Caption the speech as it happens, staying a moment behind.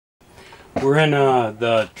We're in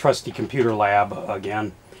the trusty computer lab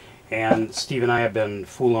again, and Steve and I have been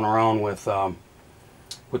fooling around with the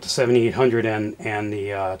 7800 and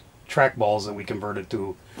the Trak-Balls that we converted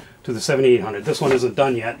to the 7800. This one isn't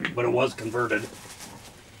done yet, but it was converted.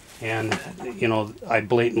 And you know, I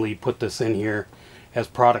blatantly put this in here as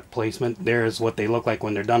product placement. There's what they look like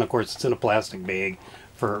when they're done. Of course, it's in a plastic bag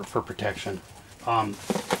for protection.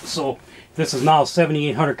 So this is now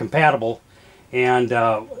 7800 compatible, and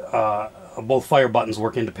both fire buttons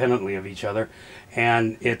work independently of each other,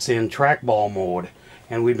 and it's in Trak-Ball mode.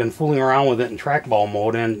 And we've been fooling around with it in Trak-Ball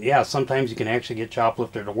mode, and yeah, sometimes you can actually get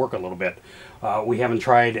Choplifter to work a little bit. We haven't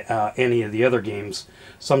tried any of the other games.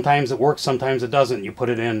 Sometimes it works, sometimes it doesn't. You put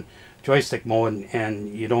it in joystick mode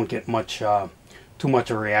and you don't get much, too much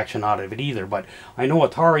of a reaction out of it either. But I know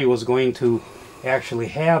Atari was going to actually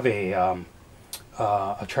have a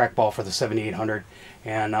Trak-Ball for the 7800,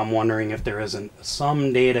 and I'm wondering if there isn't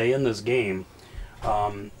some data in this game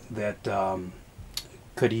that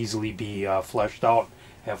could easily be fleshed out,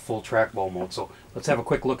 have full Trak-Ball mode. So let's have a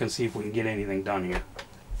quick look and see if we can get anything done here.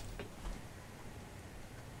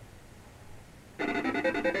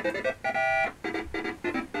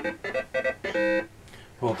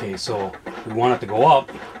 Okay, so we want it to go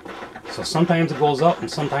up. So sometimes it goes up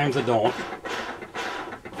and sometimes it don't.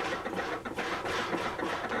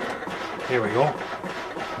 There we go.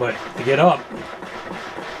 But to get up,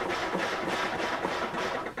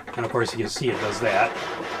 and of course you can see it does that.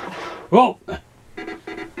 Whoa!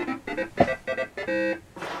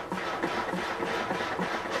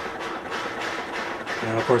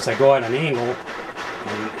 And of course I go at an angle, and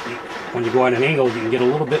when you go at an angle you can get a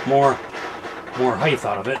little bit more height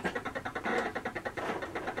out of it.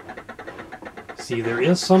 See, there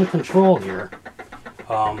is some control here,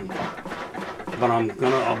 but I'm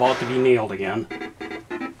about to be nailed again.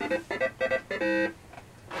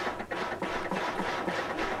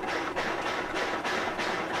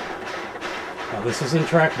 Now this is in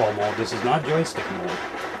Trak-Ball mode, this is not joystick mode.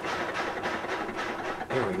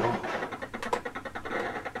 There we go.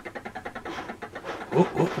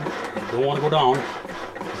 Oop, oop, oop. Don't want to go down,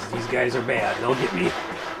 because these guys are bad, they'll get me.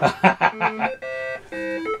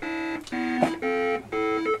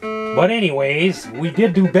 But anyways, we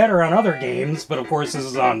did do better on other games, but of course this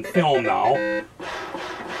is on film now. There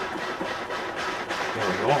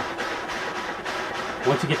we go.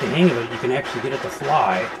 Once you get the hang of it, you can actually get it to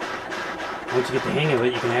fly. Once you get the hang of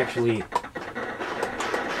it, you can actually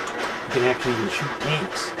even shoot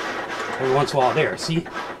tanks. Every once in a while, there, see?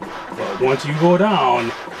 But once you go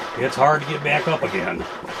down, it's hard to get back up again.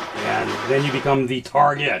 And then you become the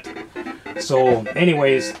target. So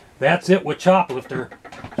anyways, that's it with Choplifter.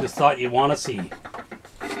 Just thought you'd want to see.